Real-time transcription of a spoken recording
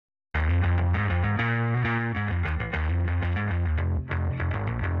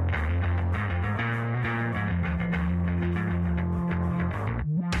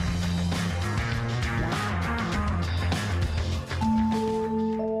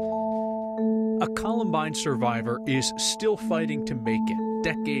A Columbine survivor is still fighting to make it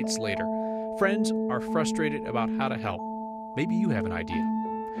decades later. Friends are frustrated about how to help. Maybe you have an idea.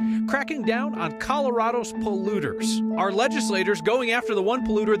 Cracking down on Colorado's polluters. Our legislators going after the one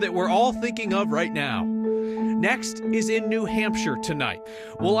polluter that we're all thinking of right now. Next is in New Hampshire tonight.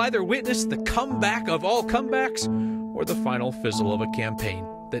 We'll either witness the comeback of all comebacks or the final fizzle of a campaign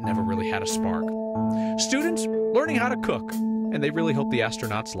that never really had a spark. Students learning how to cook, and they really hope the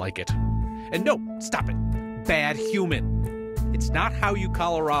astronauts like it. And no, stop it. Bad human. It's not how you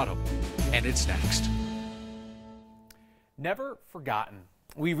Colorado. And it's next. Never forgotten.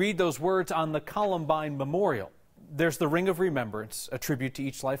 We read those words on the Columbine Memorial. There's the Ring of Remembrance, a tribute to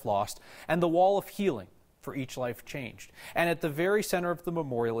each life lost, and the Wall of Healing for each life changed. And at the very center of the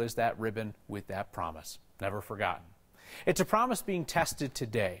memorial is that ribbon with that promise. Never forgotten. It's a promise being tested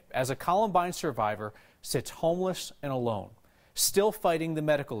today as a Columbine survivor sits homeless and alone, still fighting the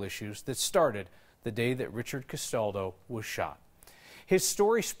medical issues that started the day that Richard Castaldo was shot. His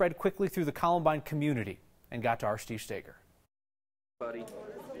story spread quickly through the Columbine community and got to our Steve Steger.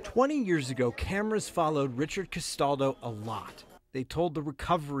 20 years ago, cameras followed Richard Castaldo a lot. They told the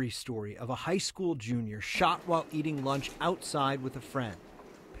recovery story of a high school junior shot while eating lunch outside with a friend,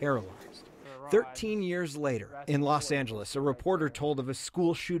 paralyzed. 13 years later, in Los Angeles, a reporter told of a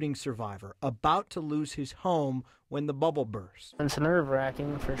school shooting survivor about to lose his home when the bubble burst. It's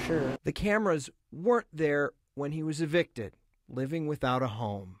nerve-wracking for sure. The cameras weren't there when he was evicted, living without a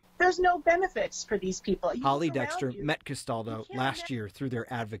home. There's no benefits for these people. Holly Dexter met Castaldo last year through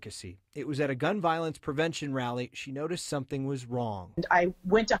their advocacy. It was at a gun violence prevention rally. She noticed something was wrong. I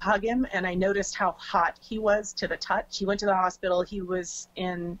went to hug him, and I noticed how hot he was to the touch. He went to the hospital. He was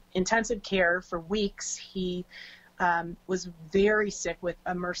in intensive care for weeks. He was very sick with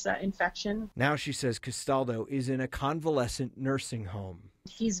a MRSA infection. Now she says Castaldo is in a convalescent nursing home.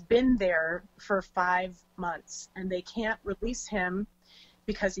 He's been there for 5 months, and they can't release him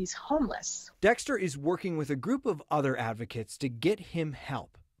because he's homeless. Dexter is working with a group of other advocates to get him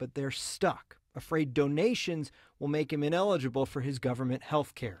help, but they're stuck, afraid donations will make him ineligible for his government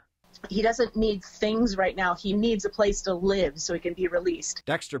health care. He doesn't need things right now. He needs a place to live so he can be released.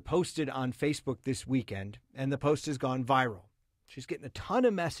 Dexter posted on Facebook this weekend, and the post has gone viral. She's getting a ton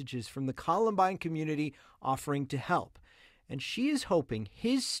of messages from the Columbine community offering to help, and she is hoping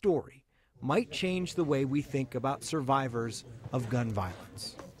his story might change the way we think about survivors of gun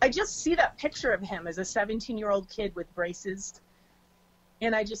violence. I just see that picture of him as a 17-year-old kid with braces,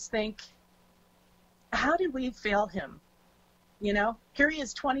 and I just think, how did we fail him? You know, here he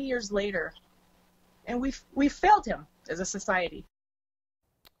is 20 years later, and we've failed him as a society.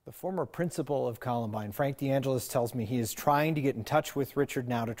 The former principal of Columbine, Frank DeAngelis, tells me he is trying to get in touch with Richard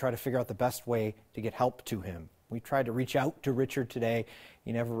now to try to figure out the best way to get help to him. We tried to reach out to Richard today.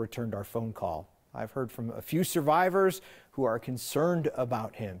 He never returned our phone call. I've heard from a few survivors who are concerned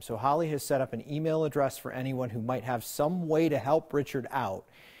about him. So Holly has set up an email address for anyone who might have some way to help Richard out.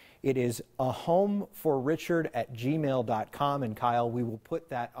 It is ahomeforrichard@gmail.com. And Kyle, we will put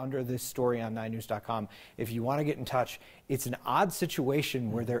that under this story on 9news.com. If you want to get in touch, it's an odd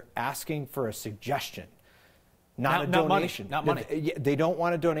situation where they're asking for a suggestion. Not a donation. Not money. They don't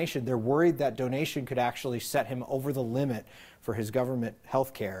want a donation. They're worried that donation could actually set him over the limit for his government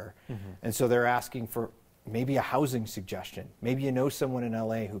health care. And so they're asking for maybe a housing suggestion. Maybe you know someone in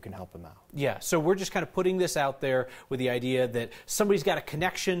LA who can help him out. Yeah, so we're just kind of putting this out there with the idea that somebody's got a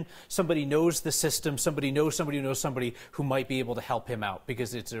connection, somebody knows the system, somebody knows somebody who knows somebody who might be able to help him out,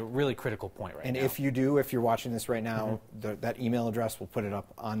 because it's a really critical point right now. And if you do, if you're watching this right now, that email address, we'll put it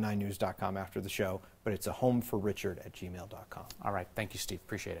up on 9news.com after the show, but it's ahomeforrichard@gmail.com. All right, thank you, Steve.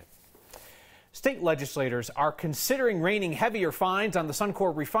 Appreciate it. State legislators are considering raining heavier fines on the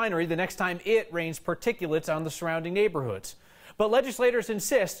Suncor refinery the next time it rains particulates on the surrounding neighborhoods. But legislators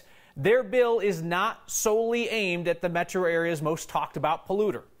insist their bill is not solely aimed at the metro area's most talked about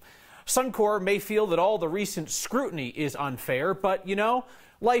polluter. Suncor may feel that all the recent scrutiny is unfair, but you know,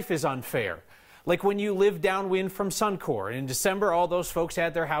 life is unfair. Like when you live downwind from Suncor, and in December all those folks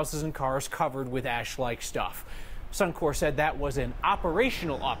had their houses and cars covered with ash-like stuff. Suncor said that was an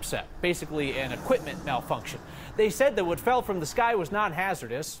operational upset, basically an equipment malfunction. They said that what fell from the sky was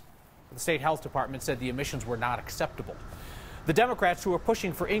non-hazardous. The state health department said the emissions were not acceptable. The Democrats who are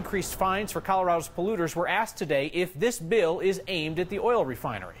pushing for increased fines for Colorado's polluters were asked today if this bill is aimed at the oil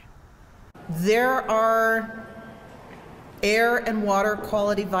refinery. There are air and water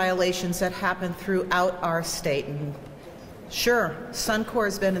quality violations that happen throughout our state. And sure, Suncor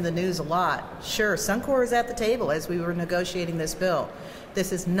has been in the news a lot. Sure, Suncor is at the table as we were negotiating this bill.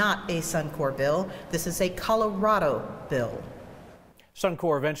 This is not a Suncor bill. This is a Colorado bill.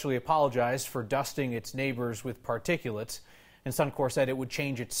 Suncor eventually apologized for dusting its neighbors with particulates, and Suncor said it would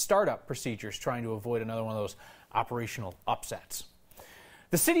change its startup procedures, trying to avoid another one of those operational upsets.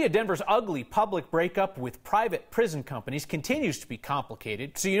 The city of Denver's ugly public breakup with private prison companies continues to be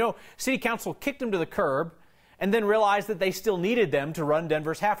complicated. So, city council kicked them to the curb and then realized that they still needed them to run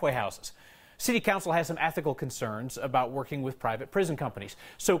Denver's halfway houses. City council has some ethical concerns about working with private prison companies.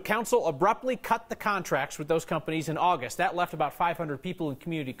 So council abruptly cut the contracts with those companies in August. That left about 500 people in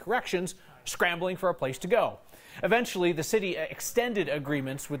community corrections scrambling for a place to go. Eventually, the city extended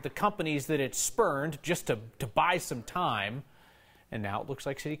agreements with the companies that it spurned just to buy some time. And now it looks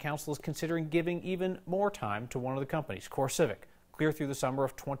like City Council is considering giving even more time to one of the companies, CoreCivic, clear through the summer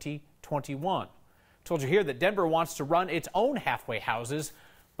of 2021. Told you here that Denver wants to run its own halfway houses,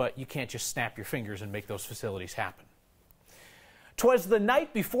 but you can't just snap your fingers and make those facilities happen. 'Twas the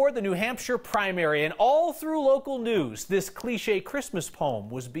night before the New Hampshire primary, and all through local news, this cliche Christmas poem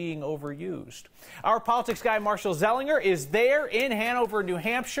was being overused. Our politics guy, Marshall Zellinger, is there in Hanover, New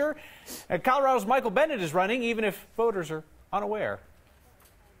Hampshire. And Colorado's Michael Bennett is running, even if voters are unaware.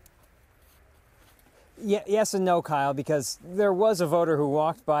 Yes and no, Kyle, because there was a voter who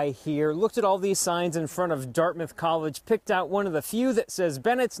walked by here, looked at all these signs in front of Dartmouth College, picked out one of the few that says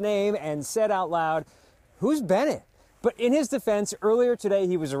Bennett's name, and said out loud, "Who's Bennett?" But in his defense, earlier today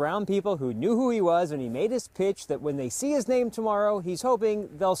he was around people who knew who he was, and he made his pitch that when they see his name tomorrow, he's hoping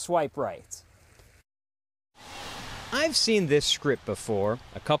they'll swipe right. I've seen this script before.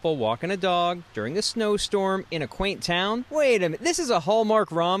 A couple walking a dog during a snowstorm in a quaint town. Wait a minute, this is a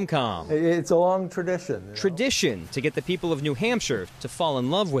Hallmark rom-com. It's a long tradition. Tradition to get the people of New Hampshire to fall in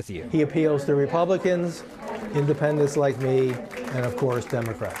love with you. He appeals to Republicans, independents like me, and of course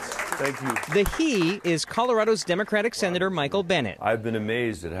Democrats. Thank you. The he is Colorado's Democratic Senator Michael Bennett. I've been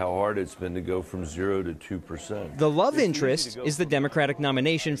amazed at how hard it's been to go from 0 to 2%. The love interest is the Democratic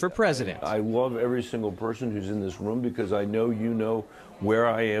nomination for president. I love every single person who's in this room because I know you know where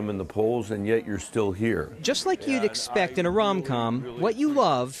I am in the polls, and yet you're still here. Just like you'd expect in a rom-com, what you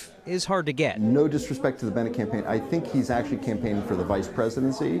love is hard to get. No disrespect to the Bennett campaign. I think he's actually campaigning for the vice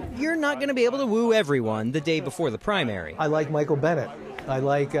presidency. You're not going to be able to woo everyone the day before the primary. I like Michael Bennett. I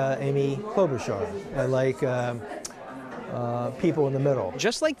like Amy Klobuchar. I like people in the middle.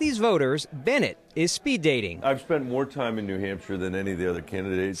 Just like these voters, Bennett is speed dating. I've spent more time in New Hampshire than any of the other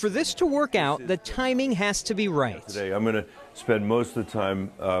candidates. For this to work out, the timing has to be right. Today, I'm going to spend most of the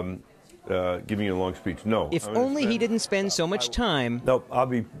time giving you a long speech. No. If only he didn't spend so much time. Nope, I'll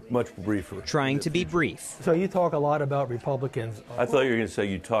be much briefer. Trying to be brief. So you talk a lot about Republicans. I thought you were going to say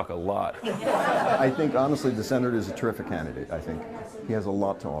you talk a lot. I think, honestly, the senator is a terrific candidate, I think. He has a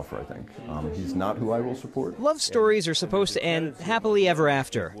lot to offer, I think. He's not who I will support. Love stories are supposed to end happily ever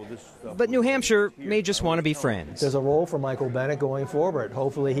after. But New Hampshire may just want to be friends. There's a role for Michael Bennett going forward.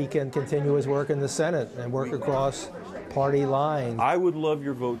 Hopefully he can continue his work in the Senate and work across party lines. I would love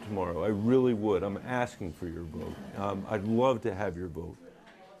your vote tomorrow. I really would. I'm asking for your vote. I'd love to have your vote.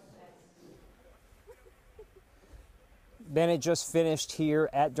 Bennett just finished here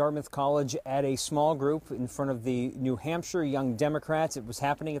at Dartmouth College at a small group in front of the New Hampshire Young Democrats. It was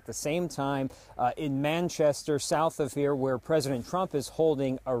happening at the same time in Manchester, south of here, where President Trump is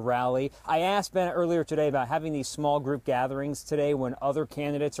holding a rally. I asked Bennett earlier today about having these small group gatherings today when other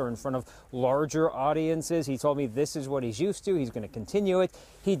candidates are in front of larger audiences. He told me this is what he's used to. He's going to continue it.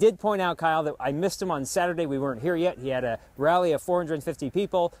 He did point out, Kyle, that I missed him on Saturday. We weren't here yet. He had a rally of 450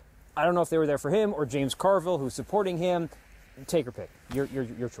 people. I don't know if they were there for him or James Carville, who's supporting him. Take or pick. Your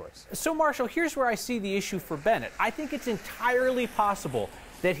choice. So, Marshall, here's where I see the issue for Bennett. I think it's entirely possible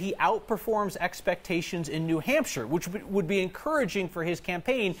that he outperforms expectations in New Hampshire, which would be encouraging for his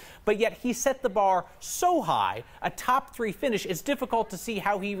campaign, but yet he set the bar so high, a top 3 finish, it's difficult to see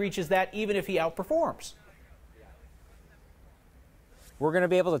how he reaches that even if he outperforms. We're going to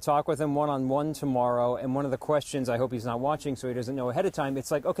be able to talk with him one-on-one tomorrow, and one of the questions, I hope he's not watching so he doesn't know ahead of time, it's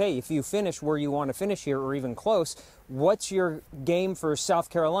like, okay, if you finish where you want to finish here or even close, what's your game for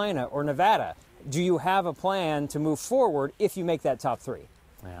South Carolina or Nevada? Do you have a plan to move forward if you make that top 3?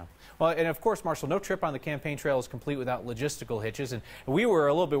 Yeah. Well, and of course, Marshall, no trip on the campaign trail is complete without logistical hitches. And we were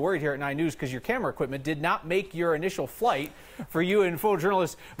a little bit worried here at 9 News because your camera equipment did not make your initial flight for you and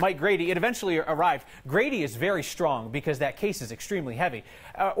photojournalist Mike Grady. It eventually arrived. Grady is very strong because that case is extremely heavy.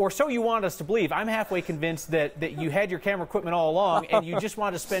 Or so you want us to believe. I'm halfway convinced that you had your camera equipment all along and you just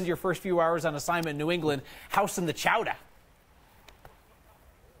wanted to spend your first few hours on assignment in New England housing the chowder.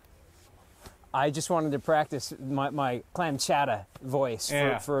 I just wanted to practice my clam chowder voice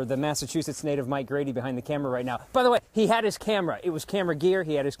for the Massachusetts native Mike Grady behind the camera right now. By the way, he had his camera. It was camera gear.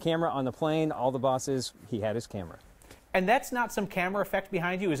 He had his camera on the plane. All the bosses, he had his camera. And that's not some camera effect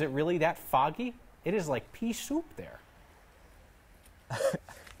behind you. Is it really that foggy? It is like pea soup there.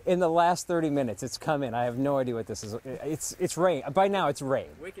 In the last 30 minutes, it's come in. I have no idea what this is. It's rain. By now, it's rain.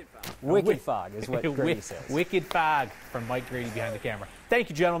 Wicked fog. Wicked fog is what Grady says. Wicked fog from Mike Grady behind the camera. Thank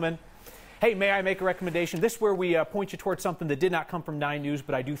you, gentlemen. Hey, may I make a recommendation? This is where we point you towards something that did not come from 9 News,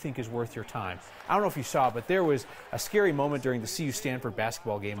 but I do think is worth your time. I don't know if you saw, but there was a scary moment during the CU Stanford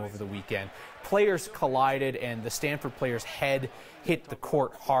basketball game over the weekend. Players collided, and the Stanford player's head hit the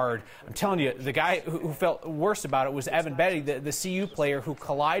court hard. I'm telling you, the guy who felt worse about it was Evan Betty, the CU player who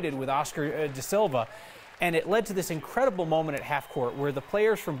collided with Oscar De Silva. And it led to this incredible moment at half court where the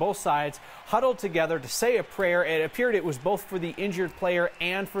players from both sides huddled together to say a prayer. It appeared it was both for the injured player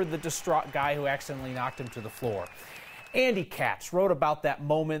and for the distraught guy who accidentally knocked him to the floor. Andy Katz wrote about that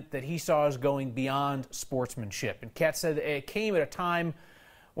moment that he saw as going beyond sportsmanship. And Katz said it came at a time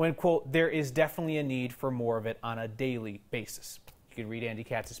when, quote, there is definitely a need for more of it on a daily basis. You can read Andy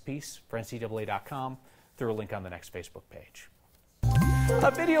Katz's piece for NCAA.com through a link on the next Facebook page.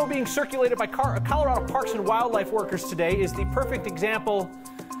 A video being circulated by Colorado Parks and Wildlife workers today is the perfect example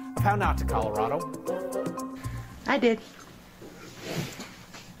of how not to Colorado. I did.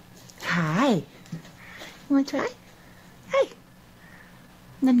 Hi. You want to try? Hi.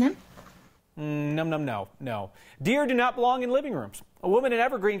 Num num. Num num no. Deer do not belong in living rooms. A woman in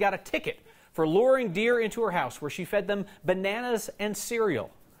Evergreen got a ticket for luring deer into her house where she fed them bananas and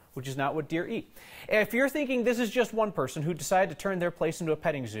cereal, which is not what deer eat. If you're thinking this is just one person who decided to turn their place into a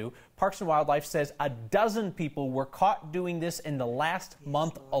petting zoo, Parks and Wildlife says a dozen people were caught doing this in the last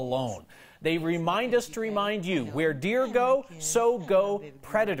month alone. They remind us to remind you, where deer go, so go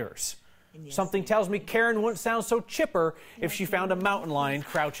predators. Something tells me Karen wouldn't sound so chipper if she found a mountain lion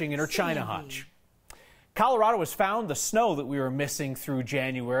crouching in her china hutch. Colorado has found the snow that we were missing through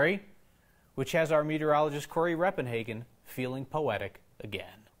January, which has our meteorologist Corey Reppenhagen feeling poetic again.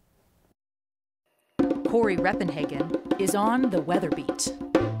 Corey Reppenhagen is on the Weather Beat.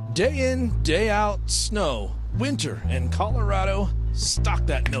 Day in, day out, snow, winter in Colorado. Stock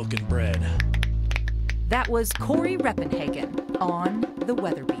that milk and bread. That was Corey Reppenhagen on the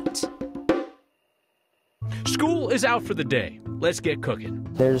Weather Beat. School is out for the day. Let's get cooking.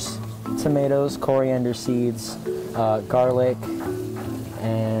 There's tomatoes, coriander seeds, garlic,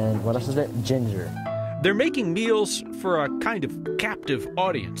 and what else is there? Ginger. They're making meals for a kind of captive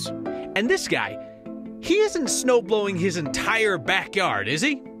audience. And this guy, he isn't snowblowing his entire backyard, is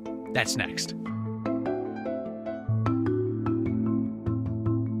he? That's next.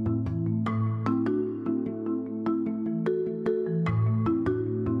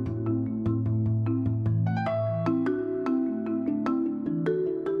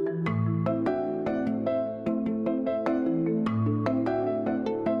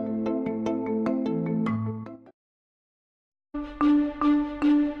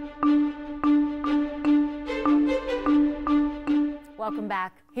 Welcome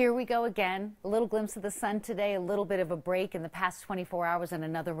back. Here we go again. A little glimpse of the sun today, a little bit of a break in the past 24 hours, and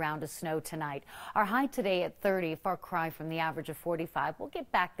another round of snow tonight. Our high today at 30, far cry from the average of 45. We'll get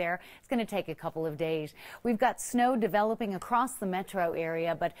back there. It's going to take a couple of days. We've got snow developing across the metro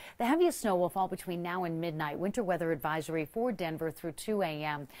area, but the heaviest snow will fall between now and midnight. Winter weather advisory for Denver through 2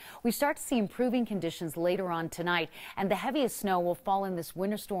 a.m. We start to see improving conditions later on tonight, and the heaviest snow will fall in this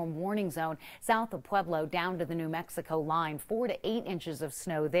winter storm warning zone south of Pueblo down to the New Mexico line. 4 to 8 inches of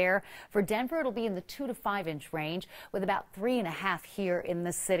snow there. For Denver, it'll be in the 2 to 5 inch range with about 3.5 here in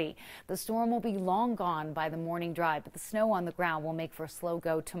the city. The storm will be long gone by the morning drive, but the snow on the ground will make for a slow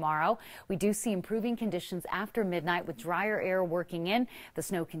go tomorrow. We do see improving conditions after midnight with drier air working in. The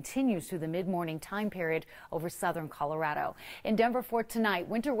snow continues through the mid-morning time period over southern Colorado. In Denver for tonight,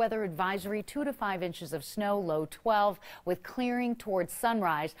 winter weather advisory, 2 to 5 inches of snow, low 12 with clearing towards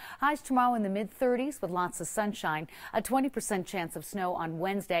sunrise. Highs tomorrow in the mid-30s with lots of sunshine. A 20% chance of snow on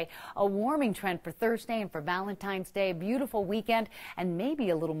Wednesday. A warming trend for Thursday and for Valentine's Day. A beautiful weekend and maybe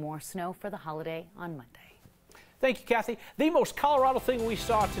a little more snow for the holiday on Monday. Thank you, Kathy. The most Colorado thing we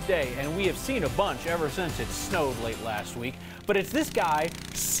saw today, and we have seen a bunch ever since it snowed late last week, but it's this guy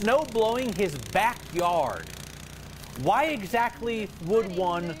snow blowing his backyard. Why exactly would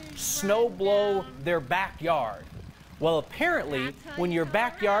one snow blow their backyard? Well, apparently, when your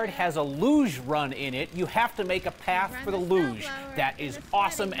backyard has a luge run in it, you have to make a path for the luge. That is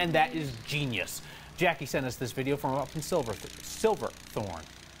awesome, and that is genius. Jackie sent us this video from up in Silverthorne.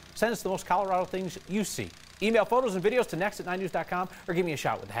 Send us the most Colorado things you see. Email photos and videos to next@9news.com or give me a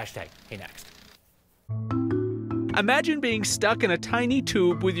shout with the hashtag HeyNext. Imagine being stuck in a tiny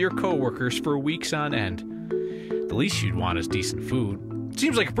tube with your coworkers for weeks on end. The least you'd want is decent food.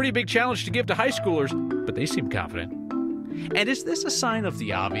 Seems like a pretty big challenge to give to high schoolers, but they seem confident. And is this a sign of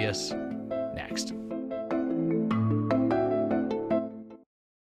the obvious? Next.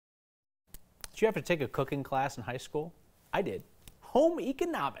 Did you have to take a cooking class in high school? I did. Home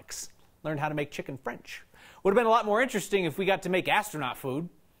economics. Learned how to make chicken French. Would have been a lot more interesting if we got to make astronaut food.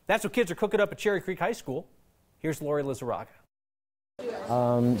 That's what kids are cooking up at Cherry Creek High School. Here's Lori Lizarraga.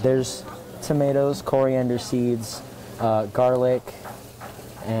 There's tomatoes, coriander seeds, garlic,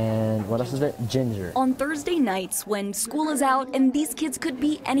 and what else is there? Ginger. On Thursday nights when school is out and these kids could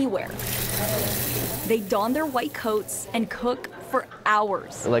be anywhere, they don their white coats and cook for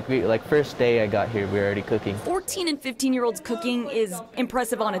hours. Like first day I got here, we were already cooking. 14 and 15-year-olds cooking is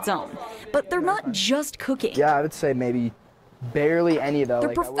impressive on its own, but they're not just cooking. Yeah, I would say maybe barely any though.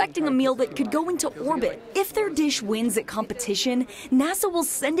 They're perfecting a meal that could go into orbit. If their dish wins at competition, NASA will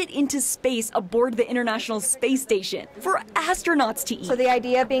send it into space aboard the International Space Station for astronauts to eat. So the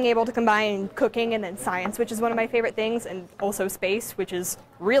idea of being able to combine cooking and then science, which is one of my favorite things, and also space, which is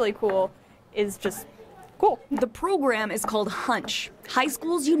really cool, is just cool. The program is called Hunch, High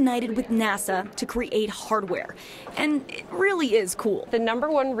Schools United with NASA to create hardware. And it really is cool. The number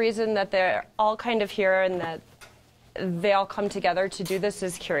one reason that they're all kind of here and that they all come together to do this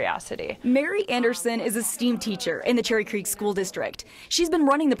is curiosity. Mary Anderson is a STEAM teacher in the Cherry Creek School District. She's been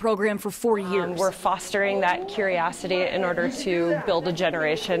running the program for 4 years. We're fostering that curiosity in order to build a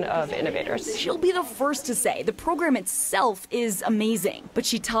generation of innovators. She'll be the first to say the program itself is amazing, but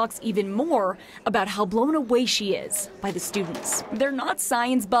she talks even more about how blown away she is by the students. They're not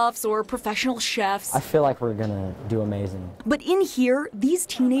science buffs or professional chefs. I feel like we're gonna do amazing. But in here, these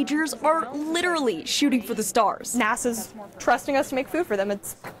teenagers are literally shooting for the stars. NASA's trusting us to make food for them.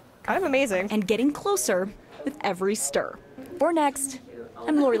 It's kind of amazing. And getting closer with every stir. For next,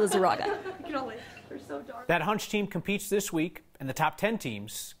 I'm Lori Lizarraga. That Hunch team competes this week, and the top 10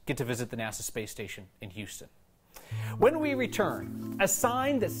 teams get to visit the NASA space station in Houston. When we return, a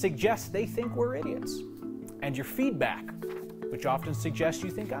sign that suggests they think we're idiots, and your feedback, which often suggests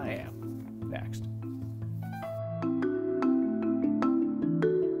you think I am. Next.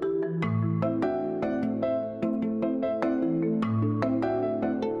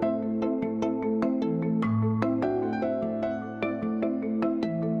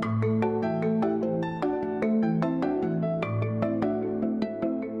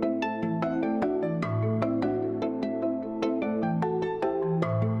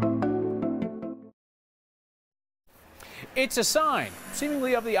 It's a sign,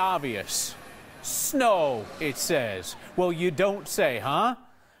 seemingly of the obvious. Snow, it says. Well, you don't say, huh?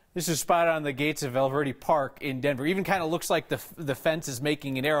 This is spotted on the gates of Valverde Park in Denver. Even kind of looks like the fence is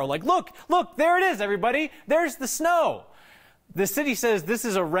making an arrow. Like, look, there it is, everybody. There's the snow. The city says this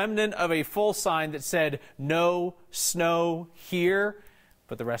is a remnant of a full sign that said, no snow here.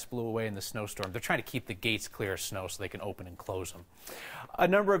 But the rest blew away in the snowstorm. They're trying to keep the gates clear of snow so they can open and close them. A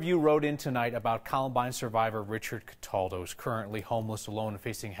number of you wrote in tonight about Columbine survivor Richard Cataldo, who's currently homeless, alone, and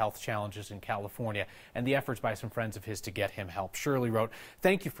facing health challenges in California, and the efforts by some friends of his to get him help. Shirley wrote,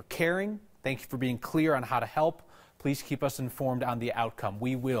 thank you for caring. Thank you for being clear on how to help. Please keep us informed on the outcome.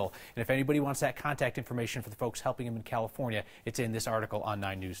 We will. And if anybody wants that contact information for the folks helping him in California, it's in this article on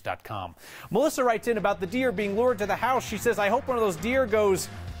 9news.com. Melissa writes in about the deer being lured to the house. She says, I hope one of those deer goes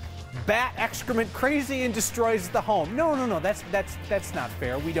bat excrement crazy and destroys the home. No, that's not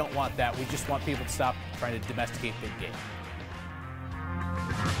fair. We don't want that. We just want people to stop trying to domesticate big game.